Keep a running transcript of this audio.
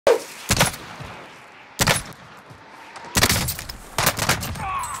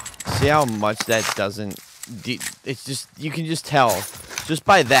See how much that doesn't... It's just... You can just tell. Just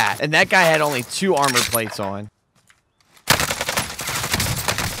by that. And that guy had only 2 armor plates on.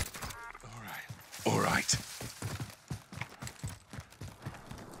 All right.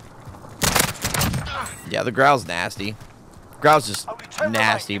 Yeah, the growl's nasty. Growl's just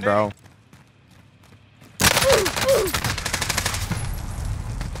nasty, bro.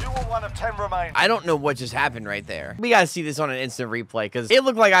 I don't know what just happened right there. We gotta see this on an instant replay, because it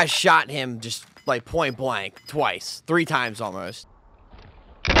looked like I shot him just like point blank twice, 3 times almost.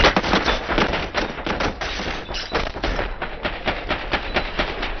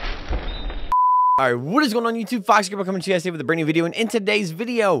 Alright, what is going on YouTube? Foxy Grandpa coming to you guys today with a brand new video, and in today's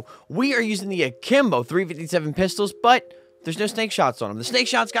video, we are using the Akimbo 357 pistols, but there's no snake shots on them. The snake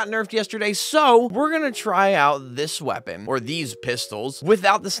shots got nerfed yesterday, so we're gonna try out this weapon, or these pistols,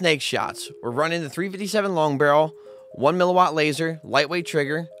 without the snake shots. We're running the 357 long barrel, 1 milliwatt laser, lightweight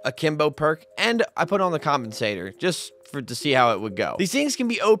trigger, Akimbo perk, and I put on the compensator, just to see how it would go. These things can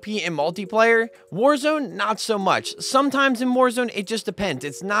be OP in multiplayer. Warzone, not so much. Sometimes in Warzone, it just depends.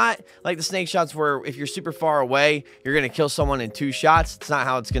 It's not like the snake shots where if you're super far away, you're gonna kill someone in 2 shots. It's not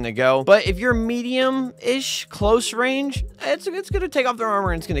how it's gonna go. But if you're medium-ish, close range, it's gonna take off their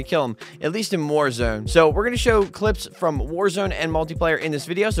armor and it's gonna kill them, at least in Warzone. So we're gonna show clips from Warzone and multiplayer in this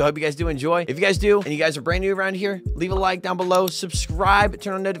video, so I hope you guys do enjoy. If you guys do, and you guys are brand new around here, leave a like down below, subscribe,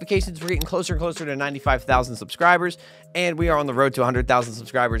 turn on notifications. We're getting closer and closer to 95,000 subscribers. And we are on the road to 100,000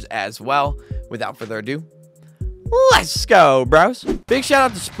 subscribers as well. Without further ado, let's go, bros. Big shout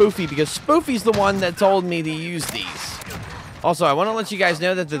out to Spoofy, because Spoofy's the one that told me to use these. Also, I want to let you guys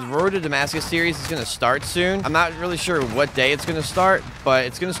know that the Road to Damascus series is going to start soon. I'm not really sure what day it's going to start, but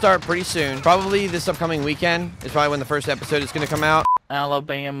it's going to start pretty soon. Probably this upcoming weekend is probably when the first episode is going to come out.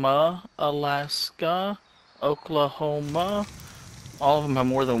 Alabama, Alaska, Oklahoma. All of them have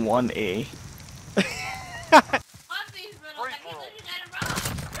more than 1 A.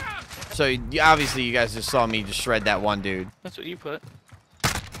 So, obviously, you guys just saw me just shred that one dude. That's what you put.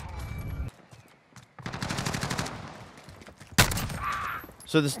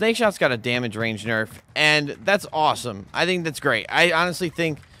 So, the snake shot's got a damage range nerf, and that's awesome. I think that's great. I honestly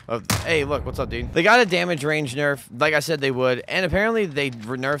think... hey, look, what's up, dude? They got a damage range nerf, like I said they would, and apparently they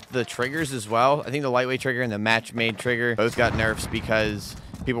nerfed the triggers as well. I think the lightweight trigger and the match-made trigger both got nerfs because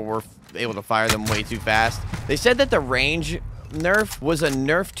people were able to fire them way too fast. They said that the range nerf was a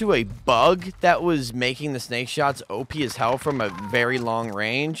nerf to a bug that was making the snake shots OP as hell from a very long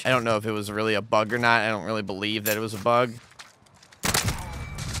range. I don't know if it was really a bug or not. I don't really believe that it was a bug.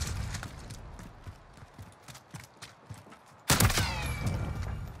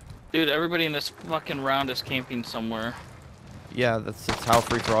 Dude, everybody in this fucking round is camping somewhere. Yeah, that's how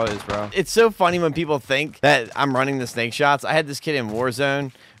free-for-all is, bro. It's so funny when people think that I'm running the snake shots. I had this kid in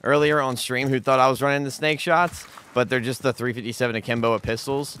Warzone earlier on stream who thought I was running the snake shots, but they're just the 357 Akimbo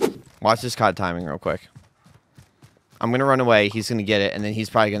pistols. Watch this COD timing real quick. I'm going to run away. He's going to get it, and then he's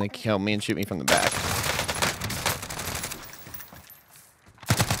probably going to kill me and shoot me from the back.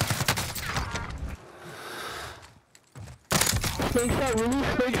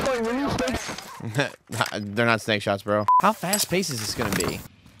 They're not snake shots, bro. How fast-paced is this gonna be?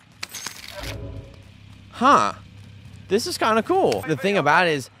 Huh. This is kind of cool. The thing about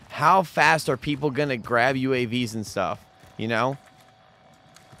it is, how fast are people gonna grab UAVs and stuff? You know?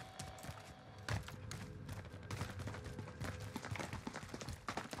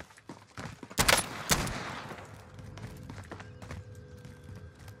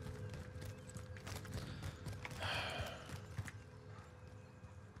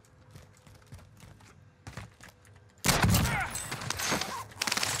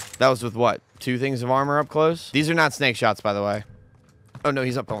 That was with what? 2 things of armor up close? These are not snake shots, by the way. Oh, no,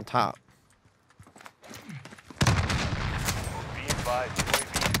 he's up on top.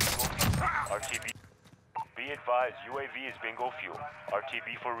 Be advised, UAV is bingo fuel.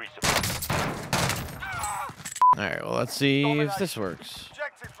 RTB for resupply. Alright, well, let's see if this works.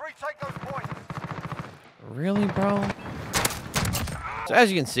 Really, bro? So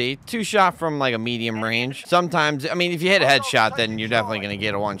as you can see, 2 shot from like a medium range. Sometimes, I mean, if you hit a headshot, then you're definitely going to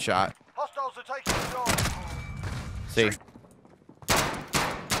get a 1 shot. See? Enemy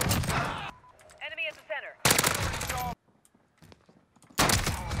at the center.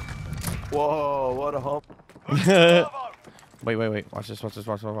 Whoa, what a hump. Wait. Watch this.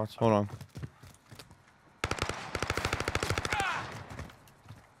 Watch. Hold on.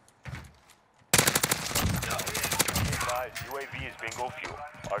 UAV is bingo fuel.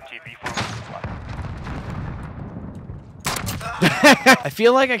 RTB for resupply. I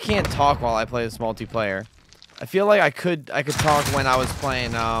feel like I can't talk while I play this multiplayer. I feel like I could talk when I was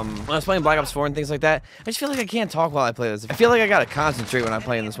playing Black Ops 4 and things like that. I just feel like I can't talk while I play this. I feel like I gotta concentrate when I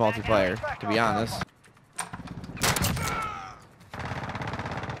play in this multiplayer, to be honest.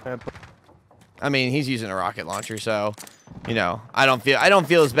 I mean, he's using a rocket launcher, so you know, I don't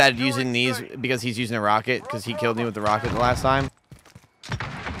feel as bad using these because he's using a rocket, because he killed me with the rocket the last time.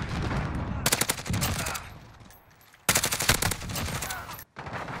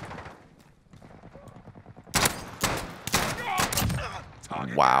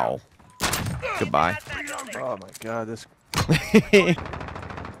 Wow. Goodbye. Oh my god, this.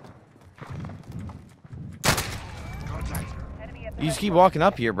 You just keep walking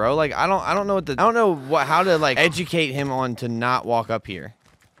up here, bro. Like I don't know how to like educate him on to not walk up here.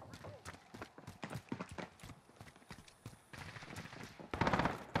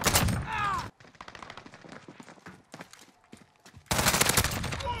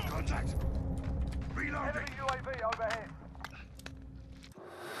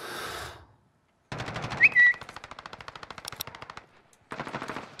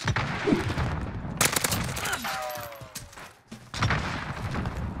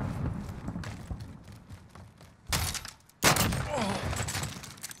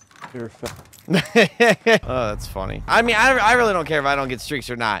 Oh, that's funny. I mean, I really don't care if I don't get streaks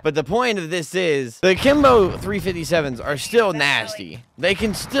or not. But the point of this is the AKIMBO 357s are still nasty. They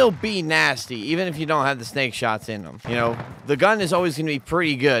can still be nasty, even if you don't have the snake shots in them. You know, the gun is always going to be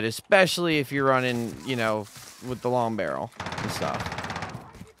pretty good, especially if you're running, you know, with the long barrel and stuff.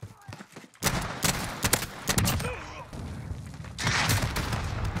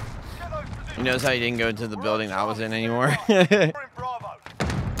 You notice how he didn't go into the building I was in anymore?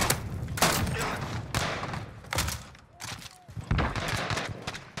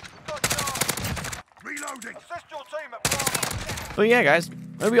 But yeah, guys,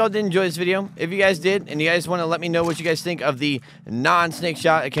 I hope you all did enjoy this video. If you guys did, and you guys want to let me know what you guys think of the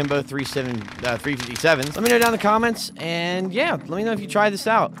non-snakeshot AKIMBO 357s, let me know down in the comments. And yeah, let me know if you try this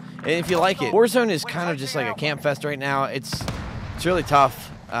out and if you like it. Warzone is kind of just like a camp fest right now. It's really tough.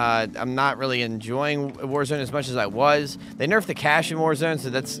 I'm not really enjoying Warzone as much as I was. They nerfed the cash in Warzone, so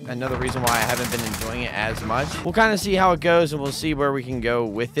that's another reason why I haven't been enjoying it as much. We'll kind of see how it goes, and we'll see where we can go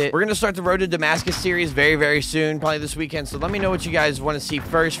with it. We're going to start the Road to Damascus series very, very soon, probably this weekend. So let me know what you guys want to see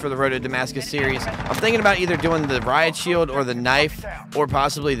first for the Road to Damascus series. I'm thinking about either doing the riot shield or the knife or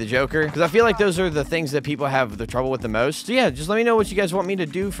possibly the Joker, because I feel like those are the things that people have the trouble with the most. So yeah, just let me know what you guys want me to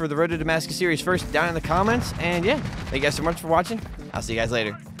do for the Road to Damascus series first down in the comments. And yeah, thank you guys so much for watching. I'll see you guys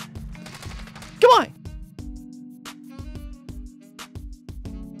later. Come on.